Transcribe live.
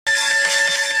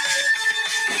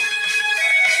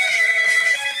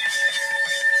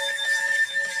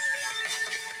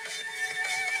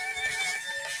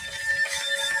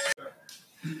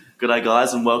Good day,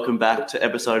 guys, and welcome back to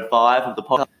episode 5 of the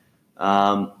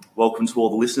podcast. Welcome to all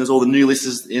the listeners, all the new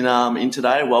listeners in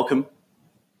today. Welcome.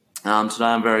 Today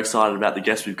I'm very excited about the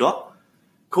guest we've got.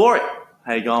 Corey,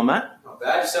 how you going, mate? Not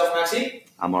bad. Yourself, Maxie?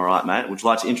 I'm all right, mate. Would you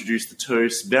like to introduce the two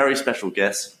very special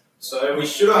guests? So we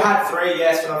should have had 3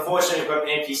 guests, but unfortunately we've got an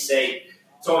empty seat.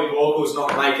 Tommy Walker's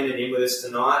not making it in with us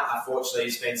tonight. Unfortunately,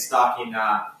 he's been stuck in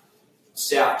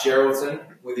South Geraldton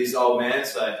with his old man.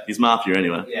 So He's mafia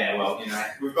anyway. yeah, well, you know,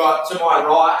 we've got to my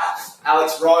right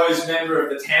Alex Rose, member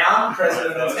of the town,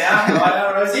 president of the town.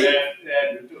 Right, Rosie? Yeah,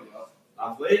 we're doing well.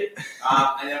 Lovely.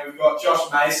 And then we've got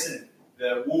Josh Mason,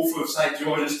 the Wolf of St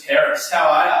George's Terrace. How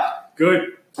are Good.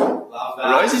 you? Love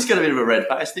that. Rosie's got a bit of a red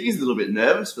face. I think he's a little bit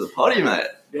nervous for the potty, mate.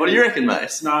 What do you reckon, mate?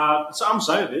 Nah, so I'm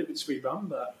saying a bit sweet bum,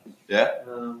 but Yeah?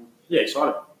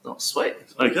 excited. Oh, sweet.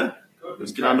 Okay. Good.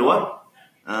 Let's get underway.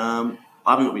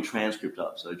 I haven't got my transcript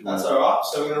up, so do you That's want all right.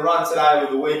 So we're going to run today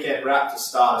with the weekend wrap to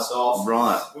start us off.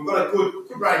 Right. We've got a good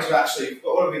range of actually.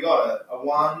 What have we got? A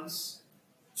ones,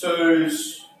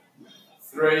 twos,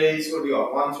 threes. What have we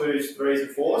got? 1, 2s, 3s,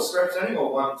 and 4s representing,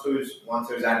 or 1, 2s,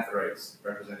 and 3s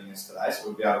representing us today. So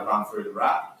we'll be able to run through the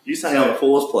wrap. You saying I'm a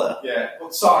fours player? Yeah.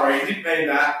 Well, sorry, didn't mean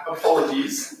that.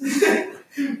 Apologies.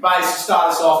 Mate, to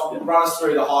start us off, run us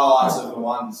through the highlights of the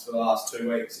ones for the last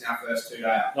 2 weeks in our first 2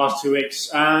 days. Last 2 weeks.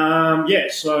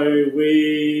 So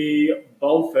we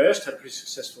bowled first, had a pretty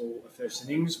successful first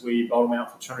innings. We bowled them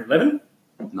out for 211.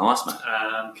 Nice, mate.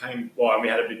 We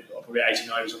had probably 18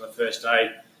 overs on the first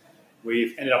day.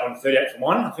 We've ended up on 38 for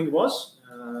 1, I think it was.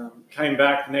 Came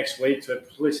back the next week to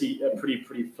a pretty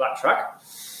flat track.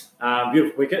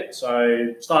 Beautiful wicket.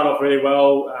 So started off really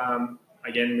well.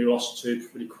 Again, we lost 2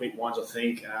 pretty quick ones, I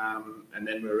think, and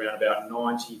then we were around about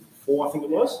 94, I think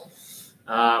it was.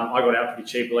 I got out pretty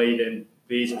cheaply, then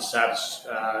Bees and Sabs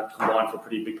combined for a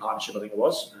pretty big partnership, I think it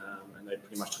was, and they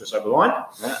pretty much took us over the line.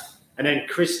 Yeah. And then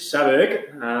Chris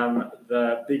Saberg,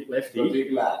 the big lefty,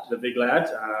 the big lad,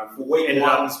 For week ended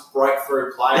one's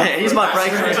breakthrough player. Yeah, he's my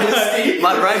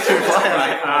breakthrough player,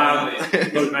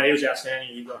 mate. Look, mate, he was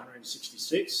outstanding. He got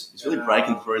 166. He's really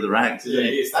breaking through the ranks. Yeah,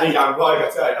 he is. That young bloke, I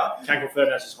tell you. Can't confirm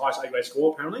that's his highest A-grade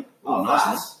score, apparently, Oh,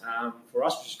 nice. for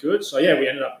us, which is good. So, yeah, we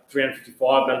ended up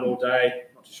 355, batted all day.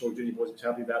 Not too sure Junior boys are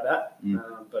happy about that.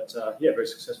 Very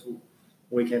successful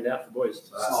weekend out for boys.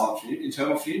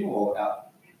 Internal fume or out?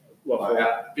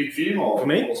 Big fume or For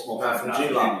me? or small No, fume? from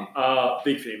Jinla.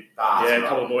 Big film. Ah, Yeah, a right.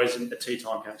 couple of boys at tea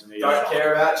time came to me. Don't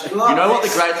care about Jinla. You know what the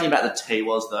great thing about the tea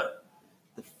was, though?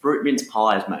 The fruit mince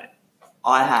pies, mate.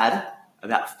 I had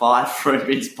about 5 fruit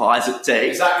mince pies at tea.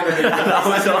 Is that going to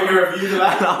be a review to And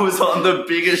that? I was on the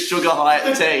biggest sugar high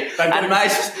at tea. And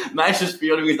Mace was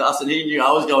fielding with us, and he knew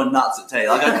I was going nuts at tea.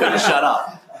 Like, I couldn't shut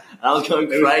up. And I was going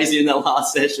crazy in the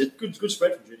last session. Good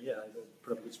spread from Junior. Yeah, they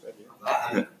put up a good spread.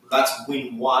 Yeah. That's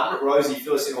win 1. Rosie,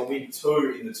 fill us in on win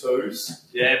 2 in the 2s.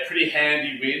 Yeah, pretty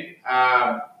handy win.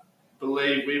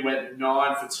 Believe we went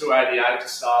 9 for 288 to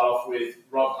start off with.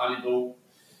 Rob Honeybull.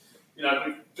 You know,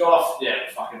 we got off. Yeah,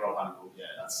 fucking Rob Honeybull. Yeah,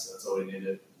 that's all we need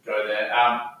to go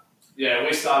there.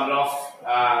 We started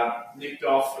off, nicked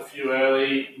off a few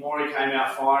early. Maury came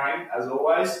out firing as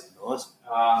always. Nice.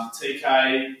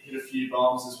 TK hit a few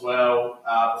bombs as well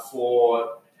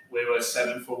before we were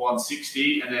 7 for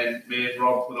 160, and then me and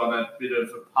Rob put on a bit of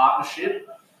a partnership,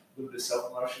 a little bit of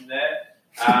self-promotion there.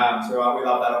 So we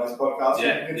love that on this podcast.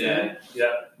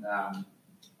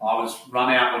 I was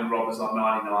run out when Rob was on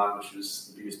 99, which was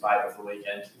the biggest bait of the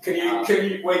weekend. Can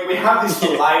you? We have this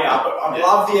for later, but I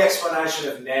love the explanation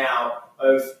of now.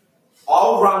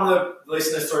 I'll run the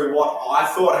listeners through what I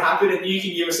thought happened, and you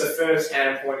can give us a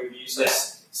first-hand point of view. So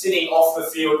sitting off the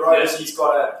field, Rosie's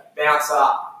got to bounce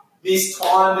up. This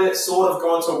time it's sort of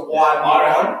gone to wide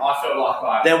on. I felt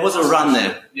like There was a run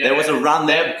there. Yeah. There was a run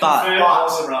there, but Confirmed there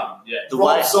was a run. Yeah. the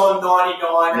way... Rob's on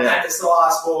 99, Yeah. and it's the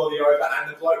last ball of the over, and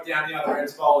the bloke down the other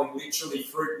end's bowling literally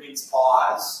fruit mince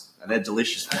pies. And they're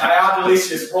delicious. They are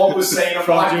delicious. Rob was seeing them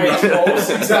like bench balls.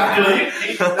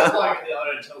 Exactly. That bloke at the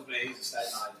other end tells me he's a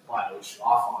state player, which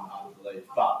I find hard to believe.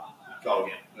 But go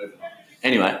again. Moving on.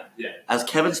 Anyway, Yeah. as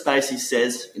Kevin Spacey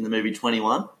says in the movie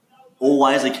 21,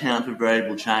 always account for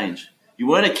variable change. You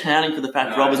weren't accounting for the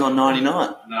fact Rob was on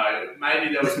 99. No,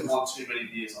 maybe there was one too many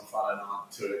beers on Friday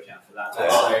night to account for that.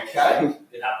 That's okay.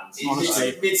 It happens. He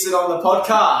admits it on the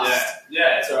podcast.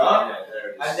 Yeah, That's all right. Yeah, there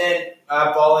it is. And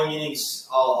then bowling innings,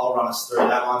 I'll run us through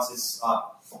that one since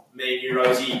me and you,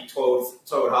 Rosie, 12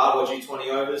 hard. What you 20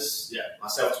 overs? Yeah.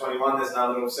 Myself 21. There's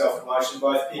another little self-promotion.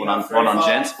 Both picking One up 3 on for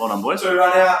gents, one on boys. 2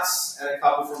 run-outs and a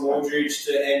couple from Aldridge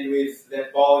to end with them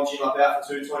bowling Jim up out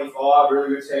for 225.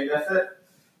 Really good team effort.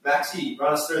 Maxi,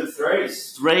 run us through the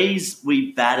threes. Threes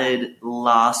we batted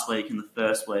last week in the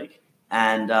first week,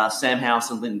 and Sam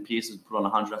House and Linton Pearce has put on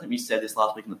 100. I think we said this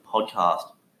last week in the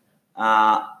podcast.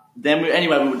 Then we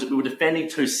were defending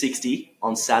 260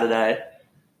 on Saturday.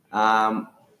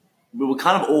 We were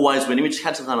kind of always winning. We just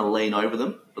had to kind of lean over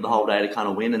them for the whole day to kind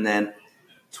of win. And then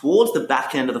towards the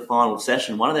back end of the final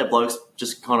session, one of their blokes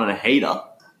just kind of a heater,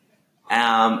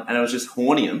 and it was just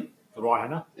horning him. The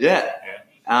right-hander? Yeah.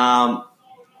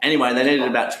 Anyway, they needed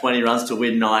about 20 runs to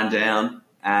win 9 down,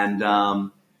 and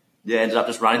ended up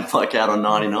just running the bloke out on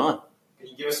 99. Can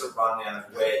you give us a rundown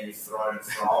of where you've thrown it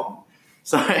from?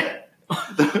 So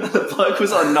the bloke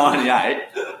was on 98.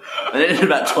 They needed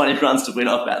about 20 runs to win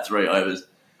off about 3 overs.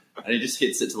 And he just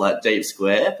hits it to like deep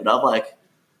square. But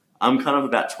I'm kind of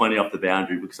about 20 off the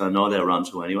boundary because I know they'll run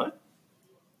to anyway.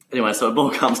 Anyway, so the ball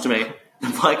comes to me. The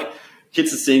bloke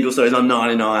hits a single, so he's on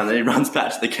 99. Then he runs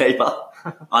back to the keeper.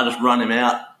 I just run him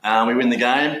out. We win the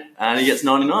game, and he gets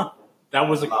 99. That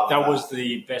was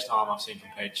the best arm I've seen from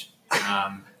Peach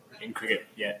in cricket.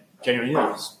 Yeah, genuinely,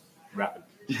 that was rapid.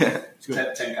 Yeah. It's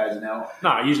good. 10 k's an hour.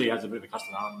 No, he usually has a bit of a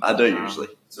custom arm. I do usually.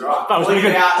 It's all right. That was Pulling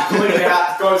really it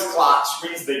out, goes clutch,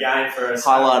 wins the game for us.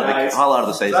 Highlight of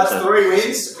the season. So that's 3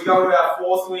 wins. We go to our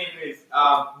 4th win with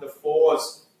the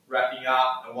Fours wrapping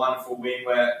up a wonderful win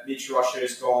where Mitch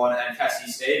Rosher's gone and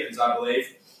Cassie Stevens, I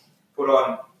believe, put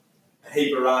on a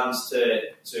heap of runs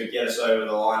to get us over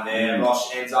the line there.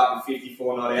 Rosh ends up with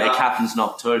 54 not out. Yeah, captain's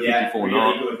knock too, 54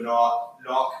 really good knock.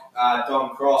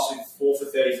 Dom Cross with 4 for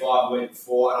 35 the week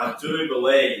before, and I do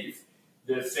believe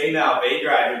the female B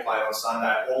grade who played on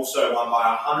Sunday also won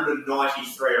by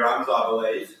 193 runs, I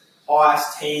believe.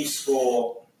 Highest team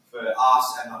score for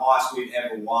us and the highest we've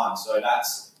ever won. So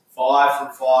that's 5 from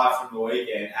 5 from the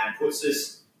weekend and puts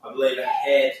us, I believe,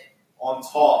 ahead on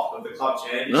top of the club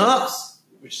championships.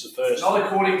 Which is the first. Not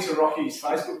according to Rocky's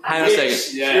Facebook. Hang on a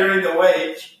second. During the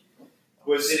week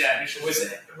was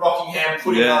Rockingham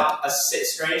putting up a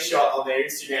screenshot on their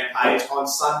Instagram page on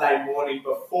Sunday morning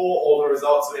before all the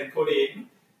results had been put in,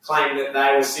 claiming that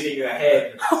they were sitting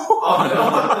ahead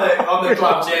on the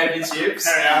club championships.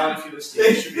 Harry Allen, if you're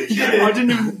listening, should be ashamed. I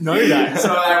didn't even know that. So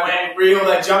they went real,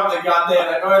 they jumped the gun there,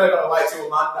 they know they've got to wait till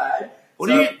Monday.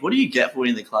 What do you get for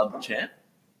winning the club champ?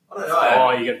 I don't know.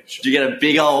 Oh, you get Do you get a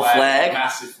big old flag?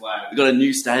 Massive flag. We've got a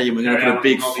new stadium. We're going to put a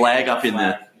big flag up in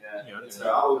there.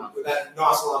 So with that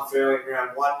nice little unfurling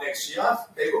round 1 next year,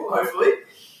 people, hopefully.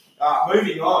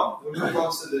 Moving on. We'll move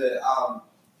on to the...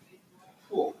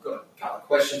 got a couple of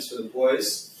questions for the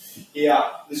boys. Here,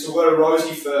 this will go to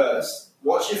Rosie first.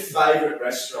 What's your favourite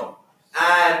restaurant?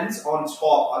 And on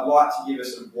top, I'd like to give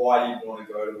us a why you want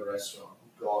to go to the restaurant.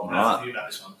 God, I have to think about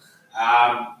this one.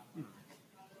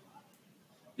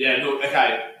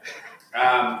 Okay.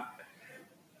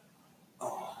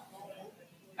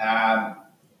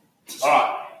 All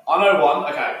right. I know one.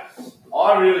 Okay.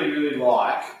 I really, really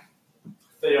like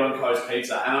Theo and Co's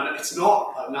Pizza. And it's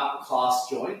not an up-class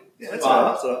joint. Yeah, that's but all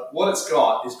right, that's all right. what it's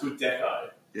got is good deco.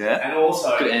 Yeah. And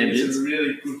also, Good it's ambience. a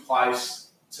really good place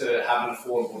to have an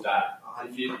affordable day.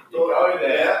 If you go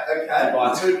there, okay.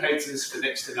 buy 2 pizzas for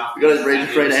next to nothing. We've got to read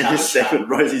and end this segment.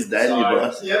 Rosie's dad, you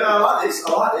boys. Yeah, no, I like this.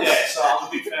 Yeah, so I'm a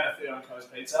big fan of Theo and Co's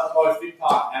Pizza, both Vic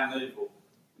Park and Leederville.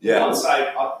 Yeah. I'd say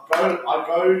I'd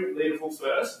go Leederville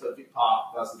first, but Vic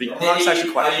Park does the Vic job. Park's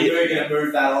actually quite Are you going to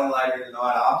move that on later in the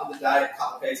night after the day, a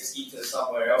couple of pizzas into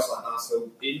somewhere else like Nashville?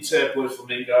 Into Blue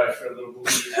Flamingo for a little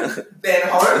boogie. Then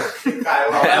home? Okay,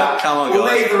 well, Come on, we'll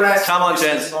guys. leave the rest. Come on,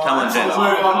 gents. Come on, gents. We'll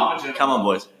move on. Come on,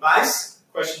 boys. Mace,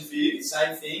 question for you,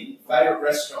 same thing. Favourite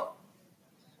restaurant?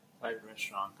 Favourite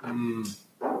restaurant.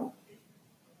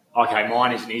 Okay,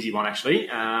 mine is an easy one actually.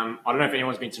 I don't know if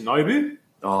anyone's been to Nobu.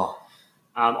 Oh,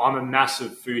 I'm a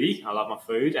massive foodie. I love my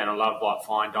food and I love like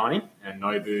fine dining. And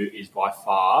Nobu is by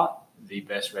far the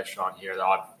best restaurant here that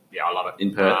I love it.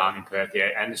 In Perth? In Perth, yeah.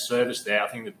 And the service there, I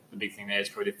think the big thing there is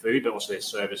probably the food, but also their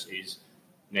service is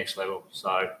next level.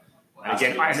 So, and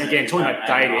again, talking about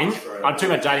dating, I'm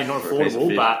talking about dating, not For a piece of affordable,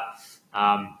 fish.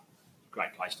 but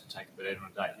great place to take a bird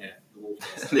on a date, yeah.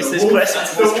 this is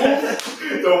questions.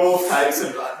 The wolf takes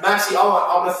it. Maxie,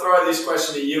 I'm going to throw this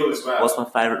question to you as well. What's my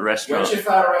favourite restaurant? What's your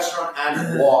favourite restaurant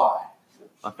and why?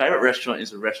 My favourite restaurant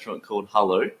is a restaurant called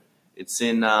Hello. It's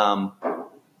in, I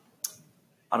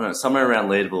don't know, somewhere around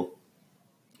Leederville,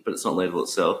 but it's not Leederville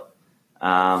itself.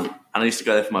 And I used to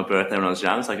go there for my birthday when I was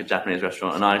young. It's like a Japanese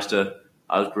restaurant, and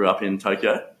I grew up in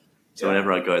Tokyo, so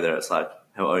whenever I go there, it's like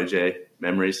how OJ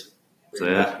memories. So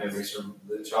yeah, Memories from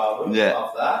the childhood. Yeah.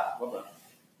 Love that.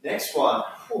 Next one.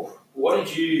 What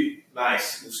did you,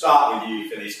 Mace? We'll start with you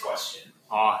for this question.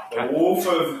 Oh, The okay. Wolf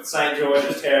of St.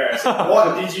 George's Terrace.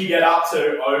 What did you get up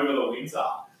to over the winter?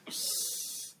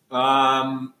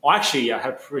 I actually had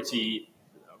a pretty.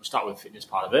 We'll start with the fitness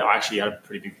part of it. I actually had a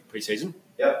pretty big pre-season.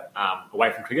 Yep.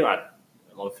 Away from cricket, I had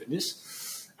a lot of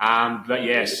fitness. But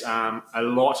yes, a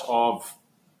lot of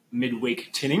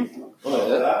midweek tinning.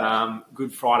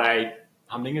 Good Friday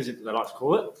humping, as they like to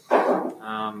call it.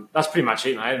 That's pretty much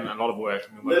it, mate. And a lot of work.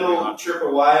 Little trip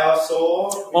away, I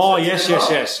saw. Oh yes.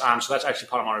 So that's actually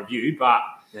part of my review, but.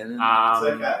 It's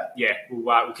okay. Yeah,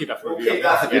 we'll keep that for a review.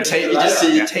 You're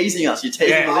teasing us. You're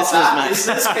teasing the listeners, mate.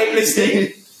 Listeners, keep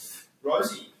listening.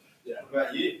 Rosie, what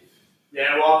about you?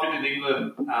 Yeah, well, I've been in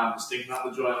England sticking up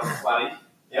the joint on the flatty.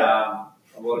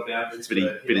 A lot of boundaries. It's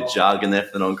a bit of jargon there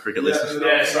for the non-cricket listeners.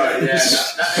 Yeah, sorry. Yeah,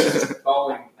 that's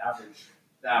bowling average.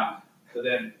 But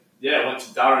then, I went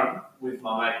to Durham with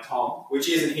my mate Tom. Which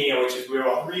isn't here, which is we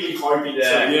were really hoping to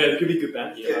it could be good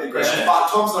band. get the question. But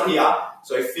Tom's not here,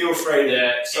 so feel free to...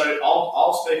 Yeah, so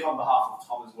I'll speak on behalf of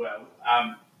Tom as well.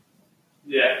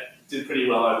 Did pretty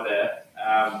well over there.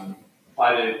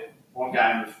 Played one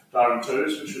game of Durham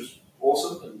Twos, which was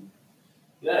awesome.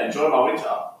 And enjoyed my winter.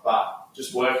 But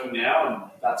just working now,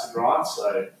 and that's a grind.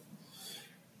 So,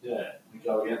 we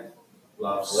go again.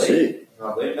 Lovely.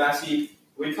 Maxie,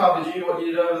 we covered you, what you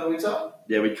did over the winter?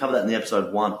 Yeah, we covered that in the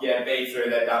episode 1. Yeah, be through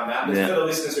that, done that. But for the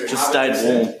listeners who just stayed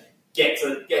warm. Get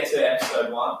to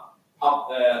episode 1.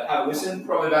 Have a listen.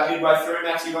 Probably about midway through,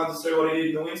 Maxie runs us through what he did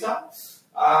in the winter.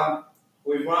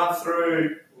 We've run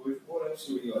through... What else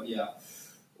have we got here?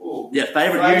 Ooh. Yeah,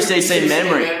 favourite UCC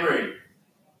memory.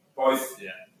 Both.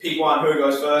 Yeah. Pick one. Who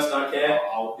goes first? Don't care.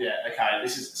 Okay.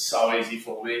 This is so easy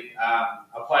for me. I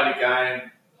played a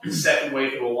game, second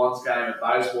week of a ones game at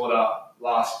Bayswater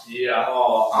last year.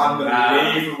 Oh,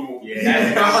 unbelievable!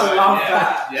 I love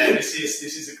that. Yeah, this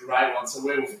is a great one. So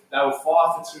they were 5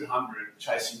 for 200,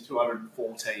 chasing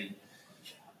 214,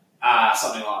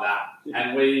 something like that.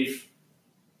 And we've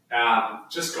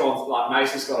just gone, like,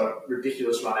 Mason's got a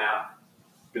ridiculous run out,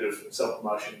 bit of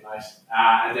self-promotion, Mace.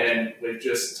 And then we've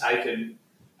just taken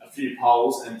a few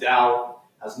poles, and Dal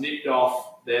has nicked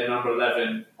off their number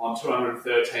 11 on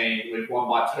 213. We've won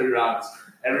by 2 runs.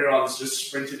 Everyone's just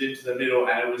sprinted into the middle,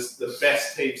 and it was the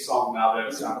best team song I've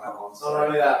ever sung that one. Not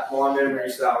only that, my memory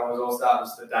of that one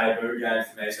was the debut game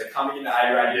for me. So coming into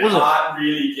A-Grade, you can't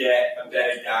really get a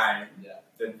better game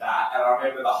than that. And I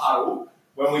remember the huddle,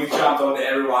 when we jumped onto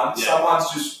everyone,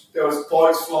 there was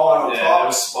blokes flying on top. There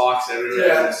was spikes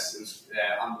everywhere. It was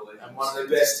unbelievable. And one of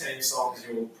the best team songs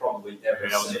you'll probably ever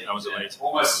see. That was elite.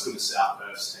 Almost as good as South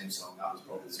Perth's team song. That was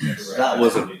probably the best. That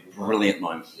was a brilliant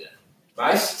moment. Yeah.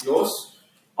 Mace, yours?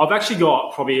 I've actually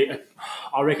got probably,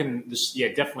 I reckon,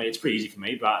 definitely, it's pretty easy for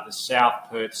me, but the South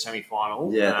Perth semi-final,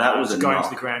 that was going to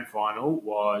the grand final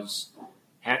was,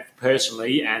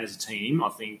 personally and as a team, I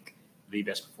think the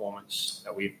best performance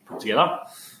that we've put together.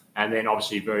 And then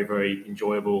obviously very, very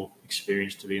enjoyable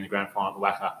experience to be in the grand final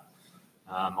at the WACA.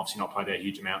 Obviously not played there a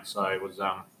huge amount, so it was,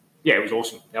 it was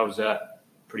awesome. That was a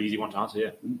pretty easy one to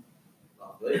answer,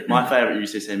 Lovely. My favourite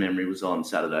UCC memory was on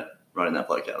Saturday, running that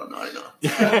bloke out on 99.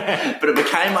 But it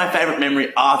became my favourite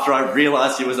memory after I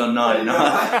realised he was on 99.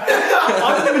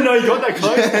 I didn't even know you got that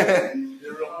close.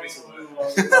 You're a real piece of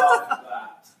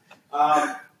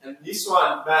work. And this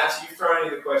one, Matt, you've thrown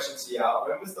in the questions here.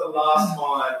 When was the last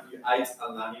time you ate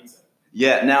a Lamington?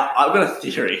 Yeah, now I've got a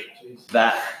theory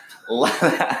that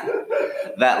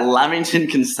Lamington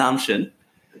consumption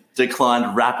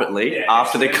declined rapidly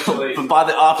after the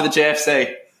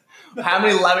GFC. How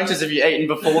many Lamingtons have you eaten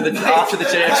after the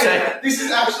GFC? This is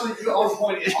actually, I was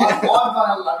pointing. I've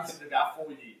done a Lamington in about 4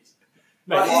 years.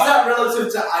 But is that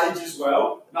relative to age as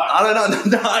well? No. I don't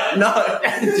know. No.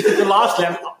 The last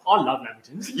I love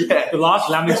Lamingtons. Yeah. The last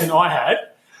Lamington I had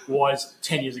was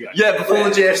 10 years ago. Yeah, before the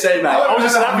GFC, mate. I was in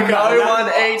South Africa. No one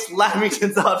eats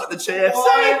Lamingtons after the GFC.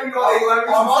 Why have we got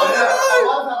Lamingtons? I might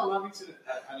have had a Lamington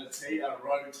at a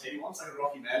road tea once, like a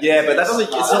Rocky Mountain. Yeah, but that's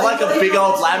it's not like a big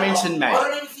old Lamington, mate. I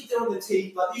don't even think they're on the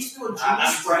tea. Like, used to do a ginger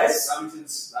spreads.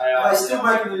 Lamingtons, Are they still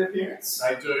making an appearance?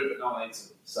 They do, but no one eats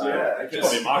them. So,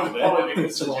 Probably a market there. Probably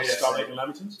because Some of more the start GFC. making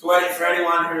Lamingtons. For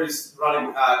anyone who's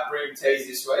running bringing teas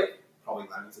this week, probably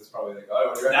Lamington's probably the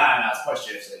go. No, it's post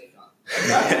GFC. You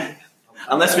can't.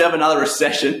 Unless we have another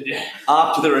recession. Yeah.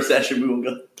 After the recession, we will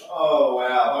go. Oh,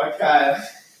 wow. Okay.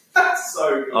 That's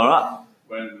so good. All right.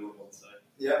 We're in the middle of one, so.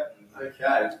 Yep.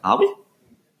 Okay. Are we?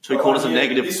 3/4 of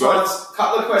negative This growth. one's a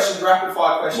couple of questions, rapid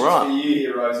fire questions Right. for you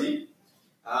here, Rosie.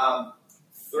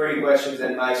 3 questions,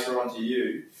 and Mace, we're on to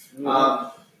you.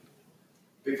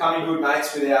 Becoming good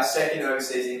mates with our second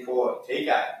overseas import,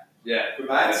 TK. Yeah. Good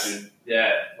mates?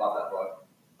 Yeah, love that bloke.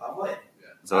 Lovely.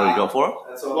 Is that all you got for it?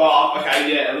 That's all. Well,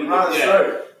 okay, yeah, a little Run bit. us Yeah.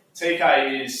 through.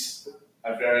 TK is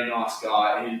a very nice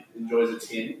guy. He enjoys a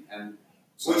tin and.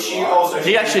 Which you also.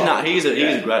 He's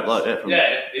a great bloke.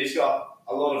 Yeah, he's got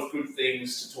a lot of good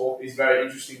things to talk. He's a very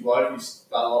interesting bloke. He's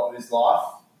done a lot with his life,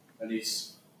 and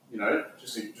he's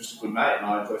just a good mate. And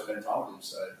I enjoy spending time with him.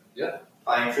 So yeah.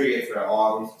 Playing cricket for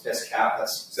Ireland, Test cap,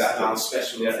 that's Exactly. another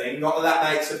special thing. Not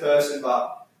that makes a person,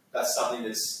 but that's something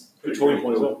that's Good talking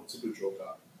point as well. It's a good draw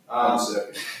card.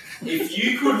 if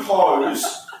you could pose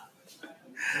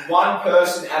one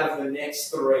person out of the next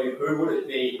three, who would it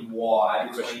be and why?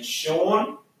 Between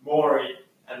Sean, Maury,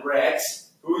 and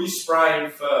Rex, who are you spraying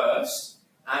first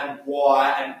and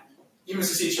why? And give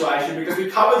us a situation because we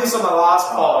covered this on the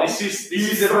last pod. This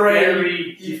is a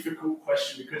very difficult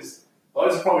question because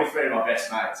those are probably three of my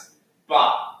best mates.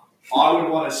 But I would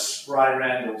want to spray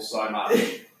Randall so much.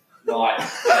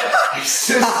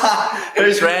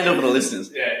 Who's Randall for the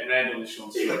listeners? Yeah, Randall is Sean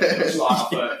Stewart. It's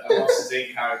like a Monsters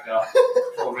Inc. character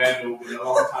called Randall with a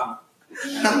long tongue.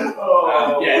 I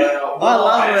love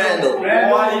Randall.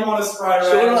 Why do you want to spray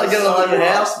Randall? Sure, I get along your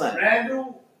house, mate.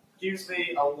 Randall gives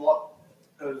me a lot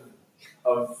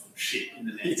of shit in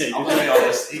the nets. I'm going to be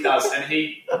honest, he does. And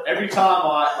every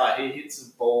time he hits a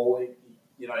ball,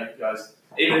 he goes,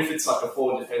 even if it's like a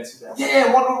forward defence, he's like,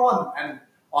 yeah, 1-on-1. And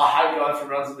I hate going for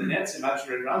runs in the nets,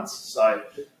 imaginary runs. So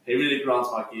he really grinds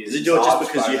my gears. Does he do it just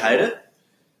because you hate it?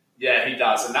 Yeah, he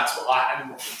does, and that's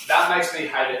and that makes me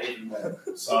hate it even more.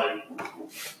 So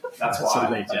that's why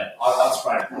I'd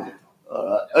spray it.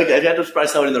 Alright. Okay, if you had to spray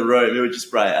someone in the room, who would you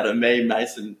spray? Out of me,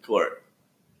 Mason, Corey.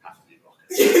 Have to be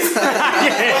Rockets.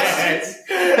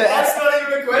 That's not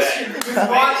even a question because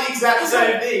mine's the exact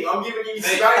same thing. I'm giving you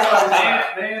straight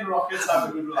over. Me and Rockets have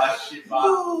a good relationship, but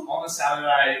on a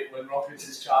Saturday when Rockets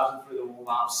is charging through the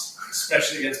warm-ups,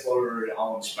 especially against Bonnaroo, I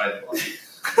want to spray the body.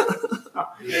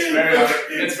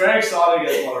 It's very exciting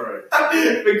against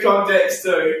Bonnaroo. For context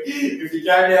too, if you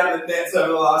came down to the nets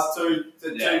over the last two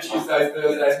Tuesdays,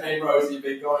 Thursdays, me and Rosie have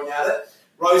been going at it.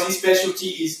 Rosie's specialty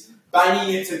is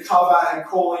banging it to cover and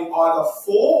calling either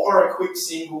four or a quick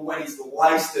single when he's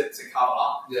laced it to cover.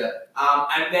 Yeah.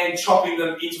 And then chopping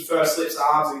them into first slips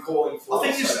arms and calling four.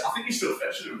 I think he's still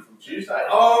fetching them from Tuesday.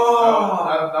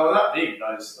 Oh! They were that big,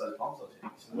 those bombs, I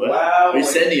think. So. Wow. Who's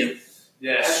sending him?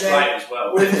 Yeah, And straight as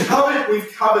well.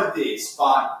 We've covered this,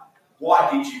 but why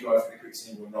did you go for the quick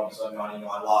single and not zone 99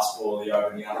 last ball of the over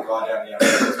and the other guy down the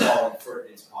other was following through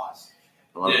it into pies?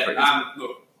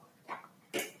 Look,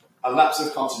 a lapse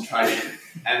of concentration,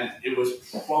 and it was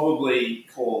probably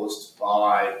caused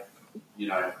by, maybe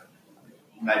not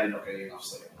getting enough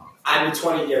sleep. And the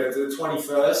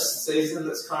 21st season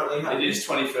that's currently happening. It is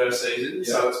 21st season,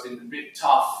 so it's been a bit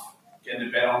tough getting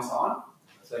to bed on time.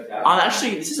 It's okay.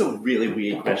 This is a really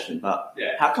weird question, but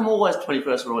how come always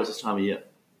 21st are always this time of year?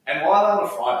 And why are they on a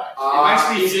Friday?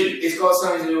 It makes me sick. It's got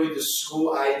something to do with the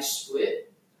school age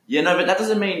split. Yeah, no, but that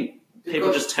doesn't mean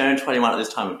people just turn 21 at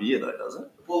this time of year, though, does it?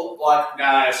 Well,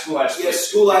 no, school age split. Yeah,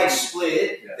 school age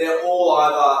split. Yeah. They're all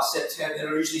either September.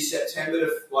 They're usually September to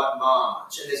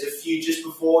March, and there's a few just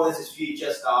before. There's a few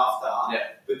just after. Yeah.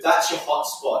 But that's your hot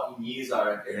spot in years, I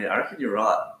reckon. Yeah, I reckon you're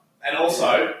right. And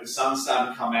also, the sun's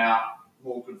starting to come out.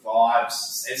 More good vibes.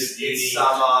 End of uni. It's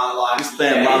summer, This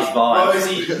band loves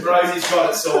vibes. Rosie's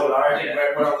got it sorted. I reckon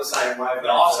we're on the same wave. I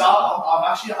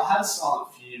had a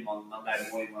silent fume on Monday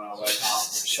morning when I woke up. It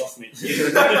shocked me. When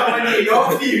you're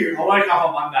not fume. I woke up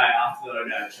on Monday after the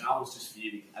ODH and I was just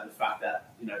fuming at the fact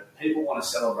that people want to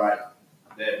celebrate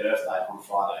their birthday on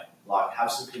Friday. Like,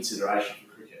 have some consideration for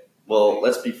cricket. Well,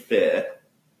 let's be fair.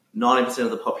 90%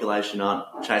 of the population aren't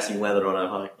chasing leather on a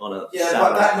yeah, Saturday.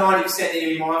 but that 90% need to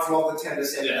be mindful of the 10%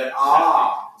 that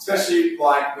are. Especially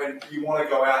when you want to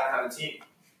go out and have a tip.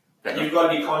 And you've got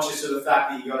to be conscious of the fact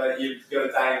that you've got a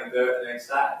day in the dirt the next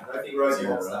day. I don't think Rosie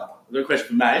wants that one. I've got a question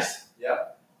for Mace.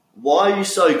 Yep. Why are you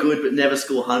so good but never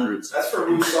score hundreds? That's for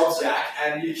Will Sobzak,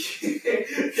 and you can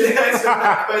answer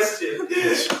that question.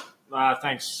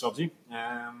 Thanks, Sobsy.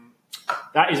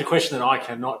 That is a question that I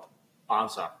cannot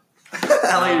answer.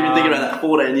 How long have you been thinking about that?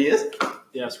 14 years?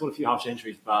 Yeah, I've scored a few half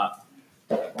centuries, but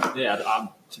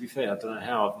to be fair, I don't know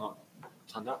how I've not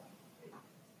turned up.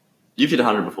 You've hit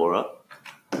 100 before, right?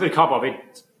 I've hit a couple. I've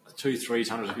hit 2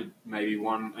 300s. I've hit maybe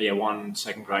one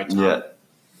second grade time.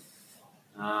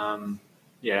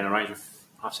 Yeah. In a range of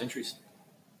half centuries.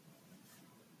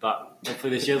 But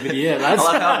hopefully this year will be the year, lads.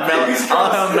 I like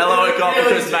how mellow it got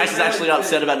because Mace is actually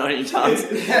upset about not hitting tons.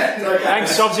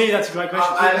 Thanks, Sobsy. That's a great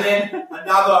question. And then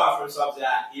another one from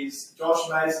Sobzak is Josh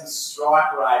Mason's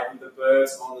strike rate with the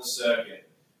birds on the circuit.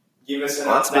 Give us an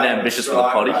update. That's a bit ambitious for the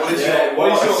potty. What is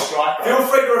your strike rate? Feel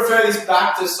free to refer this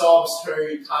back to Sobs, who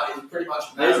is pretty much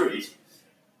married.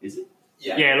 Is it?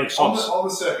 Yeah. Yeah, look, Sobs. On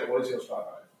the circuit, what is your strike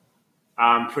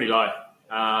Pretty low.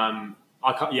 I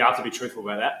have to be truthful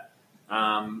about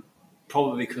that.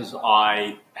 Probably because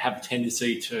I have a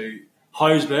tendency to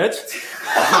hose birds.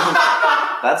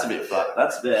 That's a bit fucked.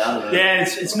 That's a bit, I don't know. Yeah,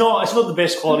 it's not the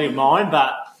best quality of mine,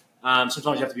 but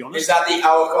sometimes you have to be honest. Is that the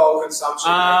alcohol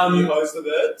consumption making you hose the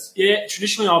birds? Yeah,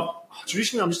 traditionally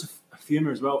I'm just a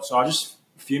fumer as well, so I just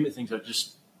fume at things that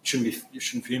just shouldn't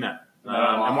fume at.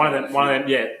 And one of them,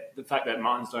 the fact that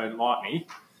martins don't like me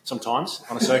sometimes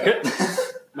on a circuit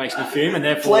makes me fume, and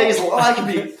therefore Please like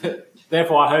me.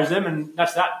 Therefore I hose them, and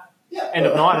that's that. Yeah. End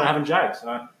of night, and I haven't jagged.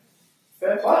 So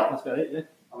Fair play. that's about it. Yeah.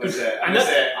 Unless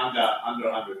they're under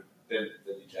 100, then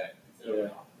you check. Yeah.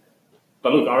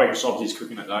 But look, I reckon Sobsy's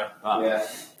cooking it though. But Yeah.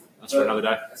 that's for another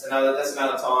day. That's another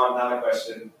time, another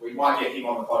question. We might get him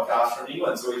on the podcast from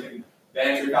England so we can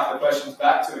banter a couple of questions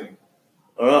back to him.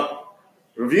 All right.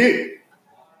 Review.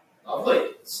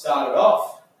 Lovely. Start it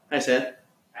off. Hey, Sam.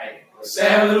 Hey,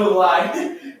 Sam, a little late.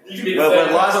 You can be the Well, third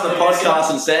we're live on person the to answer.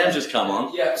 podcast and Sam's just come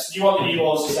on. Yeah, so do you want the new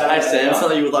balls to say? Hey, Sam,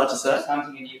 something you would like to say? Just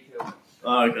hunting a new kill.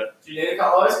 Oh, okay. Do you need a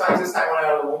couple of those? Maybe just take one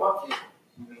out of the warm-up.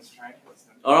 I'm going to strain it.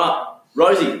 All right.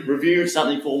 Rosie, review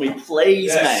something for me,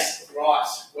 please, Yes, right.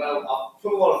 Well, I've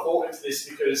put a lot of thought into this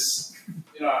because,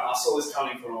 I saw this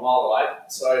coming from a mile away.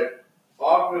 So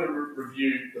I'm going to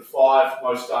review the 5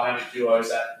 most dynamic duos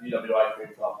at UWA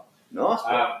Cricket Club. mate. Nice.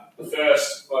 The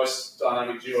first most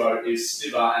dynamic duo is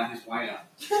Stiver and his wanger.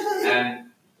 And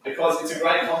because it's a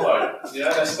great combo,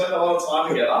 they spend a lot of time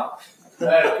together. They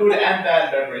have good and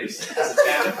bad memories as a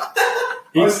tandem.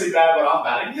 Mostly bad when I'm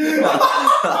batting.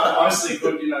 Mostly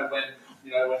good, when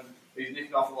he's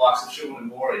nicking off the likes of Shulman and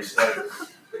Morey. So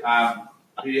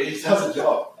he does a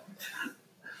job.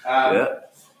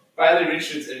 Bailey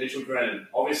Richards and Mitchell Grennan.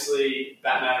 Obviously,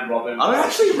 Batman and Robin. I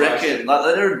actually reckon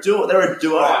they're a duo. They're a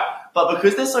duo, Right. but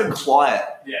because they're so quiet.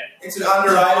 Yeah. It's an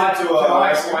underrated duo. Can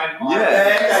I explain mine?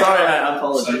 Yeah. Sorry, mate. I So,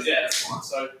 apologize. yeah, that's fine.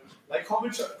 So they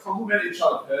complement each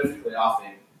other perfectly, I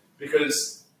think,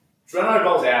 because Dreno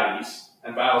bowls outies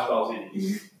and Bales bowls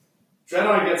innies.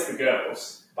 Dreno gets the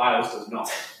girls, Bales does not.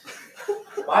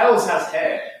 Bales has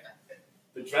hair,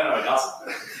 but Dreno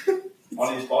doesn't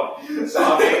on his body. So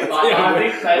I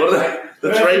think they What are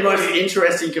the three most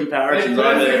interesting comparisons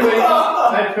I've ever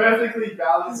heard. they perfectly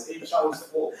balance each other's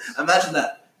faults. Imagine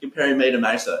that, comparing me to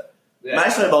Meso. Yeah.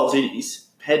 Meso bowls innies,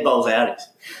 Ped bowls outies.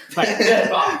 Yeah,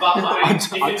 but I mean,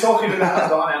 if you're talking about a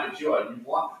dynamic duo, you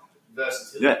want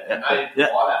versatility. Yeah, And they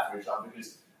provide that for each other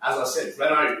because, as I said,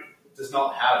 Renault does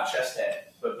not have chest hair,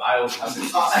 but Bales has it.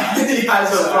 He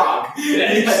has a rug.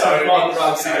 Yeah, He has so a rug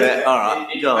rug. Yeah, all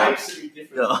right, It go on. makes a big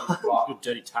difference. Go Right. Good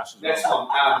dirty touch as well. Next one,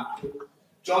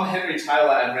 John Henry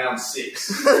Taylor and round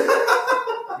 6.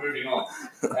 Moving on.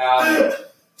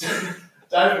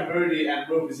 David Moody and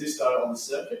Will Basisto on the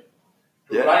circuit.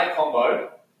 Yeah. Great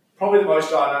combo. Probably the most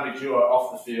dynamic duo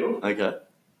off the field. Okay.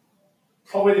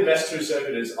 Probably the best 2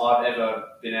 circuiters I've ever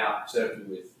been out circuiting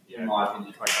with, in my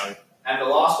opinion. And the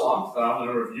last one that I'm going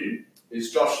to review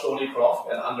is Josh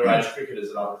Thornycroft and underage cricketers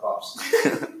at other clubs.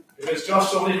 Because Josh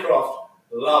Thornycroft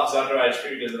loves underage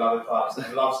cricketers at other clubs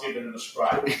and loves giving them a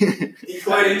spray.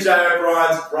 Including Jay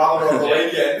O'Brien's brother on the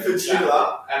weekend for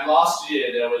Chula. And last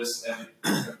year there was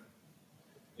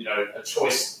a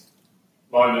choice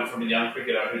moment from a young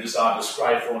cricketer who decided to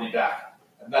spray Thorny back.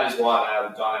 And that is why they are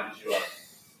the dynamic duo.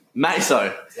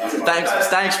 Meso. That's my-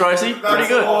 Thanks, Rosie. That's Pretty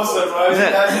good. awesome, Rosie. Yeah.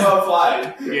 That's well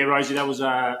played. Yeah, Rosie, that was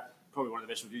probably one of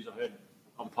the best reviews I've heard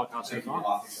on the podcast so far.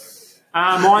 I think so.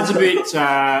 Mine's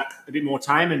a bit more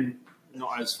tame and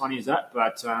not as funny as that,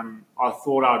 but I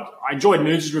thought I enjoyed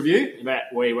Moods' review about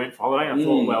where he went for holiday. And I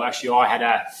thought, well, actually, I had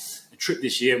a trip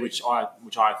this year which I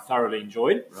thoroughly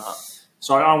enjoyed. Right.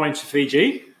 So I went to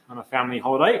Fiji on a family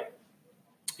holiday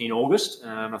in August.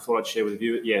 I thought I'd share with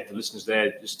you, the listeners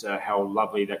there, just how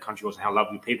lovely that country was and how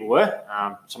lovely people were.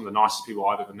 Some of the nicest people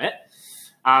I've ever met.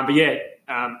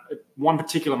 One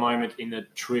particular moment in the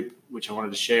trip which I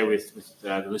wanted to share with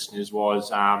the listeners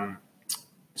was,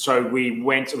 so we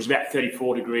went, it was about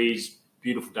 34 degrees,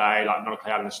 beautiful day, like not a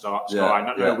cloud in the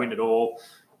sky, no wind at all,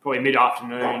 probably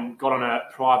mid-afternoon, got on a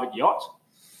private yacht.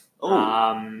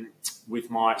 It's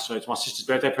my sister's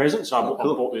birthday present, so I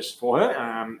bought this for her,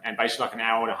 and basically like an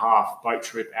hour and a half boat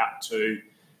trip out to,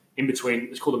 in between,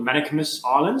 it's called the Manicamus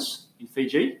Islands in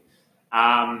Fiji.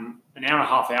 An hour and a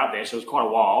half out there, so it was quite a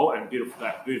while, and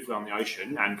beautifully on the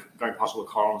ocean, and going past all the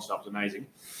coral and stuff was amazing.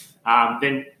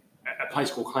 Then a place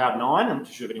called Cloud 9, I'm not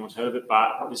sure if anyone's heard of it,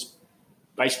 but this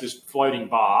floating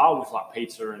bar with like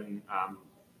pizza and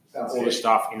all this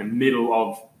stuff in the middle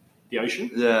of the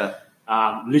ocean. Yeah.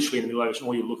 literally in the middle of the ocean.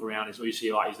 All you look around is all you see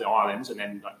is the islands, and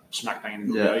then like smack bang in the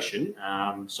middle of the ocean.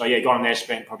 Got on there,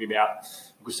 spent probably about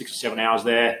a good 6 or 7 hours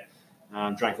there.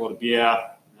 Drank a lot of beer,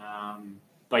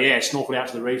 snorkeled out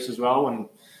to the reefs as well, and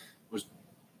was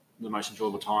the most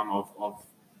enjoyable time of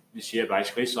this year,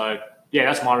 basically. So yeah,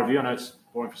 that's my review. I know it's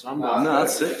boring for some. No,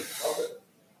 that's it.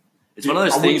 It's one of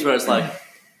those things where it's like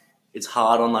it's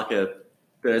hard on like a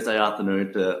Thursday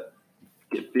afternoon to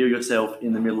feel yourself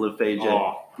in the middle of Fiji,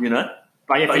 you know.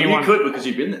 But yeah, but anyone, you could because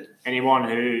you've been there. Anyone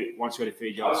who wants to go to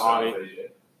Fiji, I was highly. going to Fiji.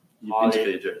 You've been to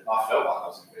Fiji. I felt like I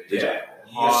was in Fiji. Yeah.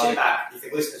 You just sit back. If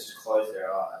the listeners just close their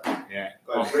eyes. Yeah.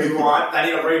 Go rewind. They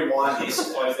need to rewind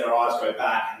this, close their eyes, go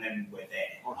back, and then we're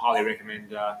there. I'd highly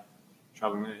recommend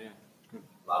travelling there, yeah.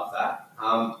 Love that.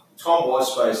 Tom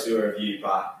was supposed to do a review,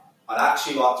 but I'd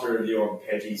actually like to review on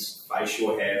Peggy's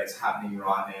facial hair that's happening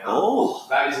right now. Oh.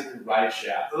 That is a great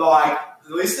shout. Like,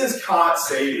 the listeners can't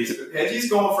see this, but Peggy's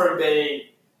gone from being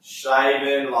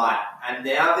shaven, and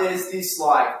now there's this,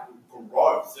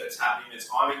 growth that's happening that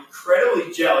I'm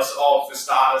incredibly jealous of, for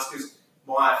starters, because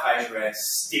my facial hair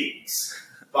stinks.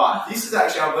 But this is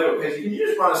actually unbelievable. Peggy, can you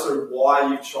just run us through why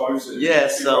you've chosen to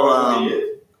grow a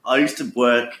beard? I used to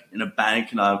work in a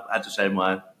bank and I had to shave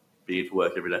my beard for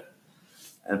work every day.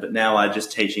 But now I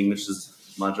just teach English as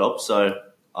my job, so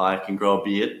I can grow a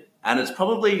beard. And it's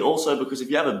probably also because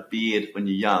if you have a beard when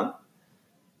you're young,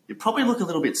 you probably look a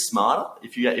little bit smarter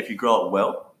if you grow it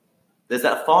well. There's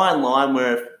that fine line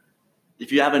where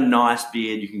if you have a nice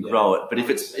beard, you can grow it. But if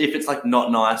it's like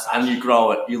not nice and you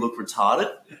grow it, you look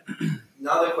retarded.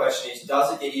 Another question is,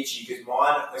 does it get itchy? Because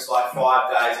mine was like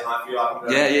 5 days and I feel like I'm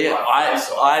going to Yeah.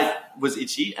 I was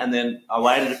itchy and then I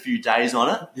waited a few days on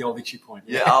it. The old itchy point.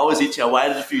 Yeah, I was itchy. I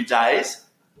waited a few days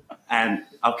and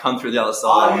I've come through the other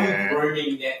side. Are you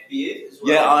grooming neck beard as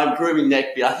well? Yeah, I'm grooming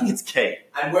neck beard. I think it's key.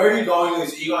 And where are you going with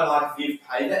this? Are you going like Viv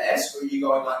Paver-esque, or are you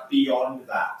going beyond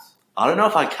that? I don't know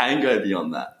if I can go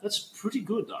beyond that. That's pretty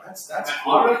good, though. That's I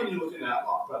reckon you're looking at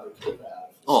Bradley Cooper.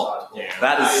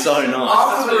 That is so nice.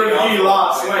 After the review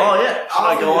last week. Oh yeah, should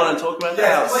I go on and talk about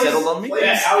that? How it settled on me?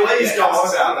 Please go on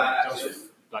about that. That was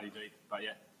bloody deep, but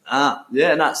yeah.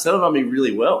 It settled on me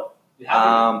really well.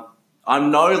 I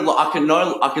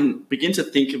can begin to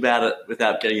think about it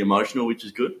without getting emotional, which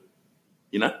is good.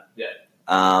 You know? Yeah.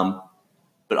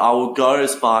 But I will go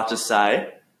as far to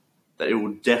say that it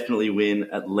will definitely win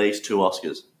at least 2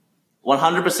 Oscars.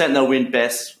 100% they'll win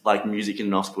best music in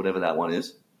an Oscar, whatever that one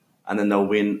is, and then they'll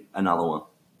win another one.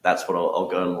 That's what I'll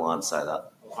go on the line and say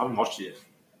that. I haven't watched it yet.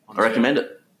 I recommend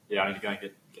it. Yeah, I need to go and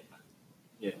get that.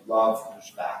 Yeah. Love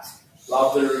that.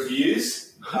 Love the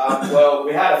reviews. Well,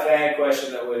 we had a fan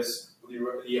question that was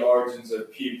the origins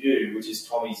of Pew Pew, which is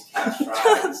Tommy's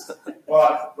catchphrase.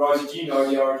 But, Rosie, do you know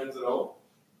the origins at all?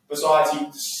 Besides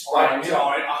you spraying it?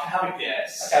 I have a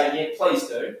guess. Okay, yeah, please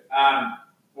do. I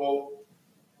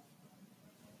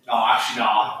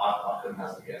couldn't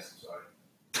have a guess. I'm sorry.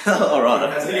 All right.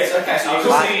 Yes, okay, so you're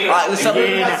just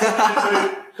thinking...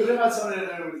 Could have had something to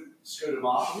do with Scooter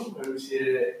Marshall, who was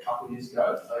here a couple of years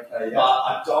ago. Okay, yeah. But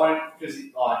I don't, because I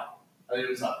think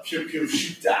it was Pew Pew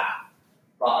Shoot that.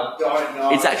 But I don't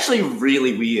know. It's actually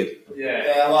really weird.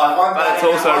 Yeah, I'm But it's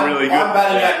also really good. I'm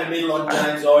batting out in the middle on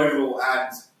James Oval,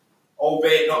 and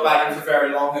albeit not batting for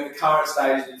very long at the current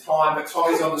stage in time, but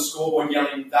Tommy's on the scoreboard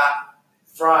yelling that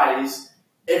phrase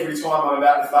every time I'm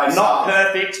about to face Not up.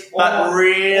 perfect, but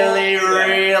really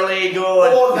good.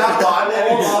 Or that one.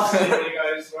 Or last year when he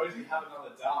goes, Rosie, have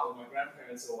another dart with my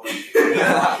grandparents or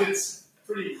whatever. It's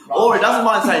pretty rough. Or he doesn't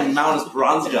mind saying Malnus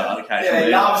Brunsgaard occasionally. Yeah,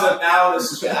 he loves a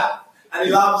Malnus chat. And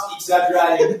he loves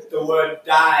exaggerating the word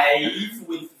Dave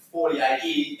with 48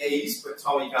 E's, but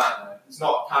Tommy can't. He's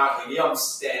not currently here. I'm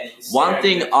standing. One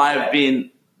thing I've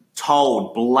been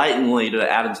told blatantly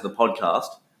to add into the podcast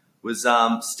was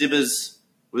Stibbers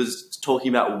was talking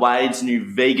about Wade's new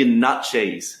vegan nut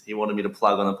cheese he wanted me to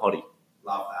plug on the potty.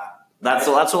 Love that. That's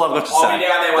all I've got to I'll say. be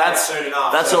down there soon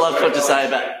enough. That's all I've got to say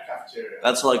about. Cafeteria.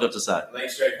 That's all I got to say. Lake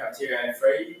Street Cafeteria and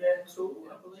Fremantle,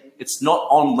 I believe. It's not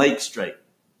on Lake Street.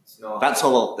 It's not. That's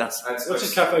all. That's. What's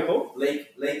his cafe called?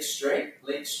 Lake Street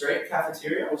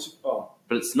Cafeteria.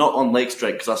 But it's not on Lake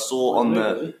Street because I saw on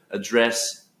the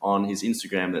address on his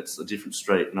Instagram that's a different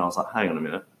street, and I was like, hang on a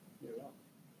minute.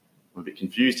 I'm a bit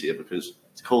confused here because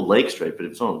it's called Lake Street, but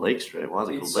if it's not on Lake Street, why is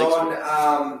it called Lake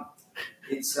Street?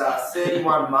 It's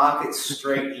 31 Market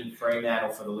Street in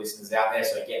Fremantle for the listeners out there,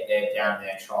 so get there, down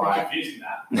there, try it. Confusing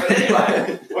that. But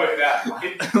anyway, Work it out.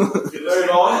 move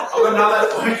on. I've got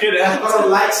another. Work it out. I've got a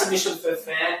late submission for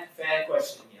fan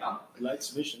question here. Late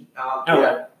submission.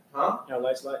 Yeah. Huh? How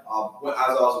late's late? As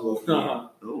I was walking in.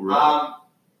 Oh, right.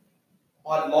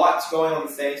 I'd like to, going on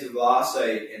the themes of last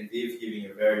week and Viv giving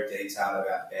a very detailed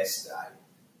about best day.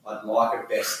 I'd like a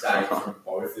best day from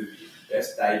both of you.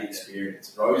 Best date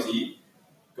experience. Rosie,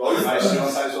 go Mate, do you want to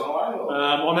first. take this one away? Or?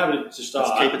 I'm happy to start.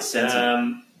 Let's keep it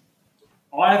censored.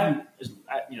 I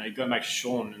haven't, going back to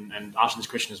Sean and asking this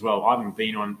question as well. I haven't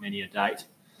been on many a date.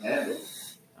 Yeah.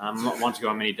 I'm not one to go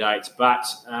on many dates, but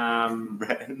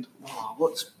Rand.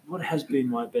 what has been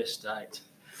my best date?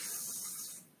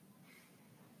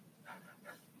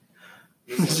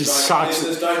 This just sucks.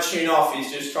 Listeners, don't tune off.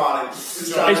 He's just trying to.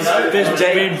 There's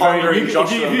been very. If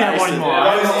you have one in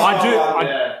mind,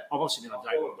 Yeah. I've obviously been on a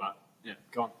date, but yeah,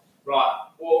 go on. Right.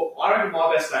 Well, I reckon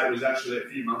my best date was actually a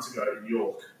few months ago in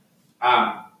York.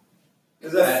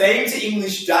 There's a theme to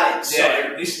English dates.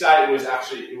 Yeah, this date was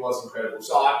incredible.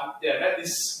 So I met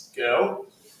this girl,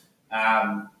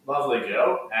 lovely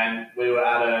girl, and we were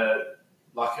at a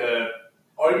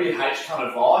OBH kind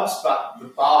of vibes, but the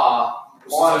bar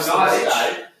was a nice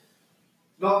day.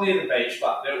 Not near the beach,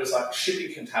 but there was like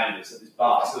shipping containers at this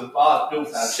bar. So the bar's built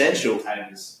out of Essential. shipping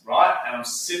containers, right? And I'm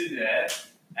sitting there,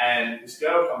 and this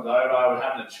girl comes over. We're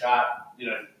having a chat,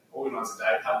 organise a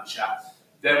date, having a chat.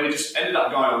 Then we just ended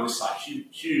up going on this like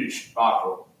huge bar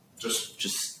crawl,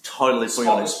 just Totally putting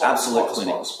on an absolute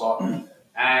clinic. spot,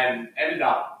 and ended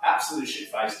up absolutely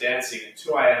shit-faced dancing at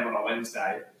 2 a.m. on a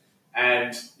Wednesday.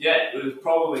 And yeah, it was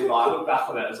probably I look back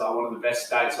on it as one of the best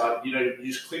dates. You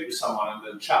just click with someone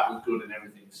and the chat was good and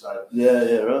everything. So Yeah,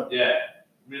 right. yeah,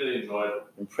 really enjoyed it.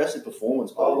 Impressive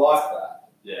performance, I buddy. like that.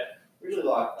 Yeah. Really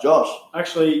like that. Josh.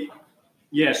 Actually,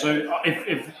 yeah. So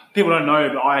if people don't know,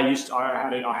 but I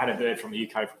had a bird from the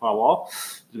UK for quite a while.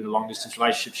 It was a long distance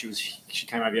relationship. She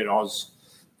came over here to Oz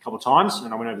a couple of times,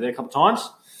 and I went over there a couple of times.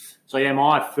 So yeah,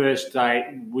 my first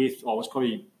date was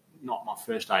probably not my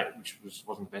first date, which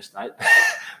wasn't the best date,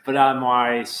 but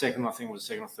my second, I think, was the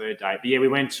second or third date. But yeah, we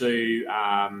went to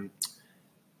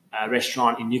a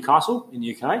restaurant in Newcastle in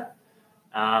the UK.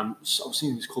 So I was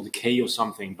thinking it was called the Key or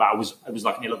something, but it was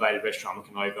like an elevated restaurant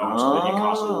looking over onto the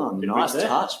Newcastle the nice bridge there.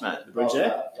 touch, mate. The bridge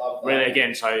there. Love that. Really,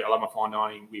 again, so I love my fine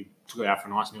dining. We took her out for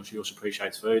a nice meal. She also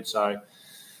appreciates food. So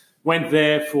went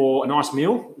there for a nice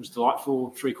meal. It was a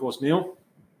delightful 3-course meal.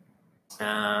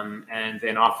 And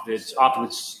then afterwards,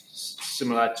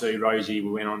 similar to Rosie,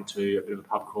 we went on to a bit of a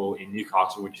pub crawl in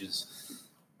Newcastle, which is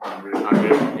unreal.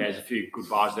 Yeah, there's a few good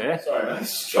bars there. Sorry, man.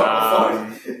 Just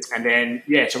dropped the phone. And then,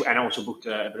 and I also booked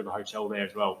a bit of a hotel there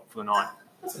as well for the night.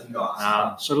 That's a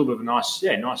nice. So a little bit of a nice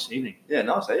evening. Yeah,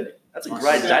 nice evening. That's a Nice.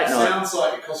 great date night. Sounds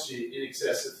like it cost you in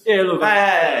excess of Yeah, look.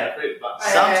 Hey, but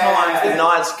sometimes the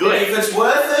night's good. If it's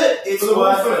worth it, it's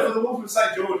worth it. for the Wolf of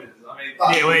St George's. I mean,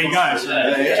 Yeah, there you go. So,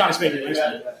 Yeah. trying to speak to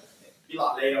yeah. Be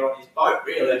like Leo on his boat,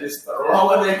 really. Just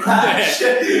rolling their crash.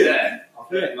 Yeah, I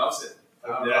think he loves it.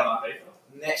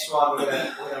 Next one, we're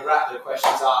gonna wrap the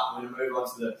questions up. We're gonna move on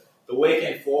to the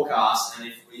weekend forecast. And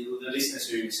if the listeners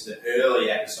who listened to the early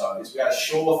episodes, we had a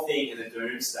sure thing in the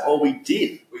doomsday. Oh, we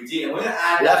did. We did, and we're gonna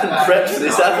add We that haven't back prepped in. for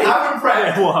this, No, have we? We haven't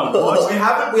prepped.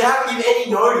 What? We haven't given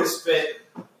any notice, but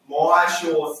my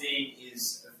sure thing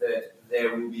is that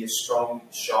there will be a strong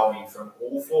showing from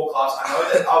all 4 clubs. I know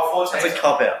that unfortunately That's a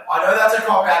cop out. I know that's a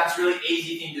cop out. It's a really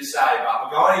easy thing to say, but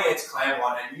we're going against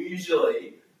Claremont, and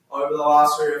usually over the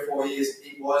last 3 or 4 years,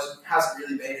 hasn't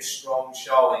really been a strong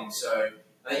showing. So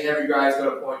I think every grade's got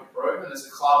a point to prove, and as a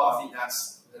club, I think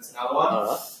that's another one. All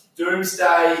right.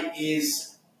 Doomsday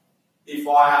is if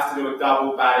I have to do a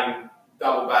double batting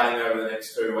over the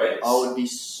next 2 weeks. I would be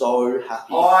so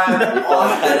happy I'm- if I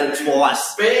had it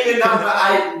twice. Being a number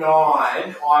 8,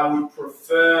 9, I would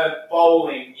prefer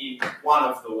bowling in one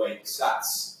of the weeks.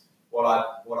 That's what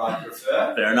I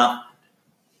prefer. Fair enough.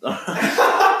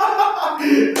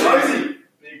 Rosie.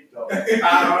 Big dog.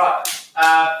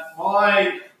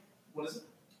 Right. What is it?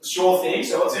 Sure thing.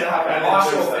 So what's going to happen? My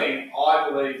sure thing, I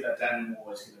believe that Daniel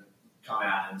Moore is going to come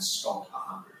out and stomp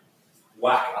 100.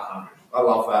 Whack 100. I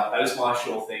love that. That is my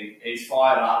sure thing. He's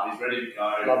fired up. He's ready to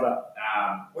go. Love that.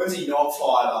 When's he not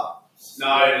fired up?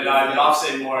 No, but I've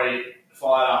seen Morey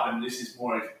fired up, and this is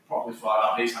Morey properly fired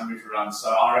up. He's hungry for runs, so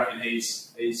I reckon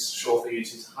he's sure thing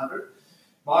is his 100.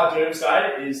 My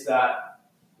doomsday is that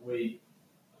we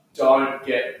don't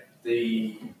get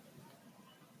the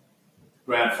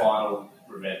grand final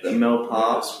revenge. The Mel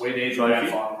Park We need the trophy. grand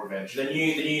final revenge. The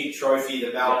new trophy,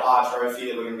 the Malpar trophy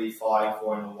that we're going to be fighting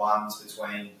for in the ones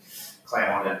between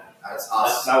Claremont and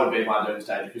us. That would be my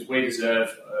doomsday because we deserve,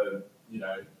 a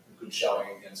good showing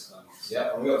against Claremont.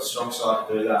 Yeah, and we've got a strong side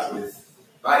to do that with.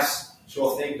 Base,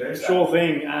 sure thing, Doomsday. Sure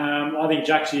thing. I think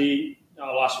Jaxie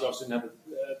last week obviously didn't have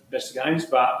best of games,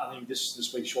 but I think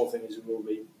this week's sure thing is we will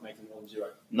be making more than 0.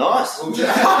 Nice. More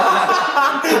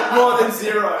than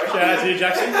 0. Shout out to you,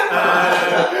 Jackson.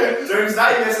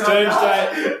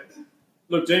 Doomsday.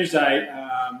 Look, Doomsday,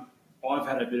 I've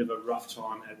had a bit of a rough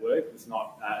time at work with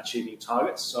not achieving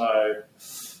targets. So,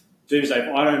 Doomsday,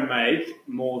 if I don't make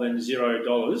more than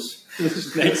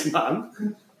 $0 next month,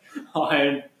 I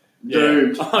am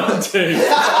doomed. I'm doomed.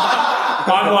 I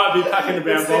might be packing the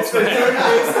brown box.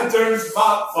 It's the Doom's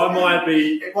month. I might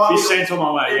be sent on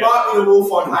my way. It might be the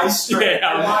wolf on Hay Street.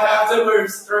 Yeah, you might have to move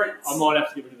streets. I might have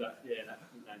to get rid of that. Yeah, that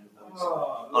name of the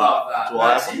Love that. Do I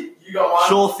have Maxie, you got one?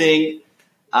 Sure thing.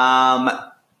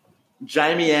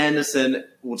 Jamie Anderson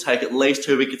will take at least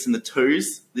 2 wickets in the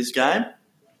 2s this game.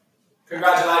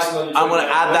 Congratulations on your I'm going to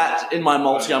Doomsday. add that in my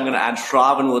multi. I'm going to add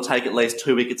Shravan will take at least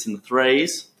 2 wickets in the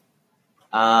 3s.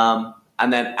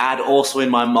 And then add also in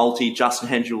my multi, Justin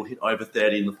Hendry will hit over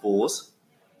 30 in the 4s.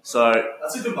 So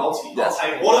That's a good multi. Yeah. I'll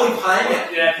take it. What are we playing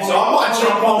it? Yeah, So I might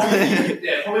jump on with you.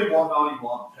 Yeah, probably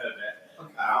 191 per bet.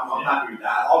 Okay, I'm happy with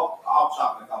that. I'll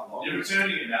chuck in a couple of You're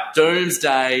returning it out.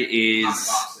 Doomsday is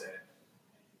 $100 there.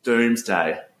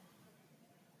 Doomsday.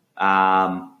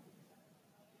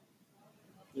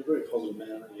 You're a very positive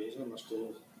man, aren't you? He's not much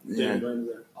to Yeah. I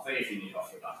think if you need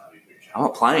offer that, that'd be a good I'm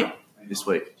not playing this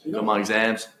week. Got my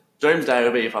exams. Doomsday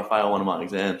will be if I fail one of my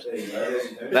exams. There you go. There's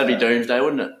your Doomsday. That'd be Doomsday,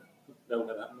 wouldn't it? That will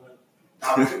never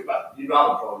happen. But you'd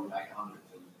rather probably make 100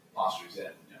 than pass your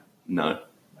exam. Yeah. No.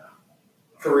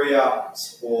 Career,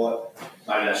 sport.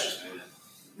 Maybe that's just me then.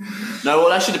 No,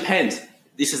 well, it actually depends.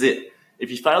 This is it. If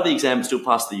you fail the exam and still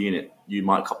pass the unit, you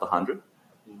might cop the 100.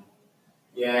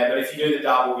 Yeah, but if you do the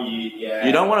double,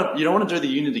 You don't want to do the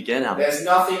unit again, Alan. There's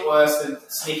nothing worse than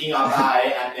sneaking up A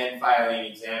and then failing an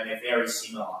exam. They're very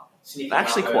similar. Sneaking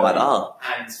Actually, up quite early are.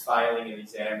 and failing an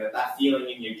exam. That feeling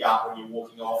in your gut when you're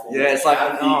walking off. Or Yeah, it's like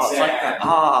out of the it's like exam. that.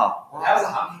 Ah, How's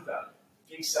 100 though?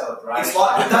 Big celebration. It's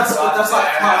like that's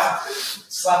like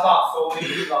slap up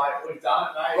 40, like we've done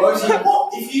it, mate. Rosie,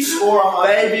 what if you score a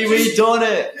 100? baby, we done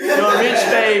it. You're rich,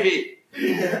 baby.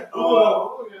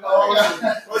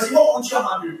 Rosie, what would your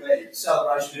 100 be?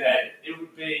 Celebration. Yeah, it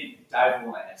would be Dave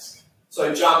Warner-esque.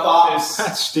 So jump up.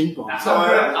 That's stink bomb.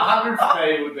 100 for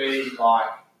me would be like,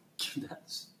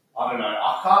 I don't know,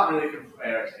 I can't really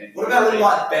compare it to anything. What about a little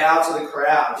like bow to the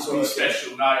crowd? It'd be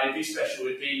special. No, it'd be special.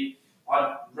 It'd be,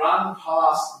 I'd run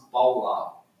past the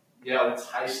bowler, yell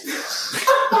taste it,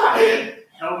 and then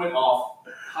helmet off,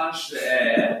 punch the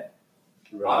air.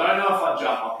 I don't know if I'd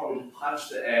jump, I'd probably punch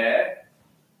the air,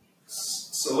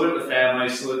 salute the family,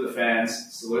 salute the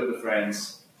fans, salute the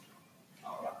friends.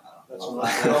 That's all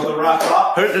right. On the wrap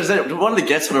up. Who does that? One of the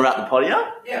guests want to wrap the potty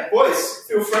up? Yeah, boys,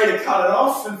 feel free to cut it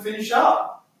off and finish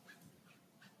up.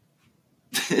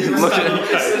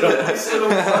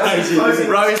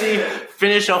 Rosie,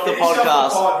 finish off the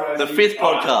podcast. The 5th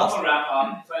podcast. I'm wrap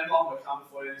up. Plan long we're coming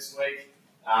for you this week.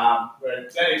 We're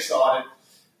dead excited.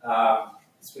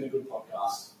 It's been a good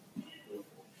podcast.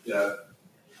 Yeah.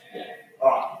 All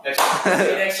right.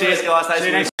 Next week. Cheers, guys. Thanks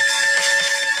for listening.